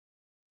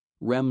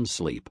REM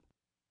Sleep,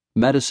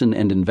 Medicine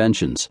and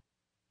Inventions.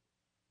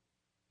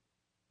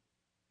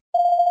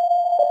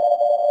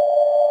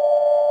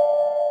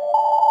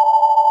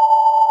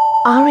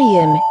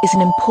 REM is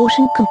an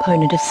important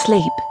component of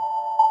sleep,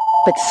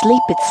 but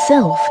sleep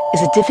itself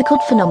is a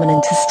difficult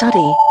phenomenon to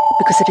study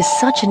because it is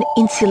such an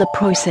insular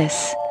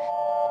process.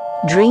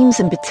 Dreams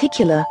in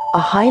particular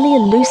are highly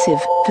elusive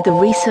for the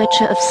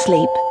researcher of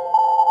sleep.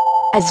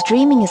 As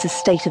dreaming is a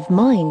state of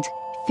mind,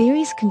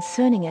 theories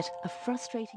concerning it are frustrating.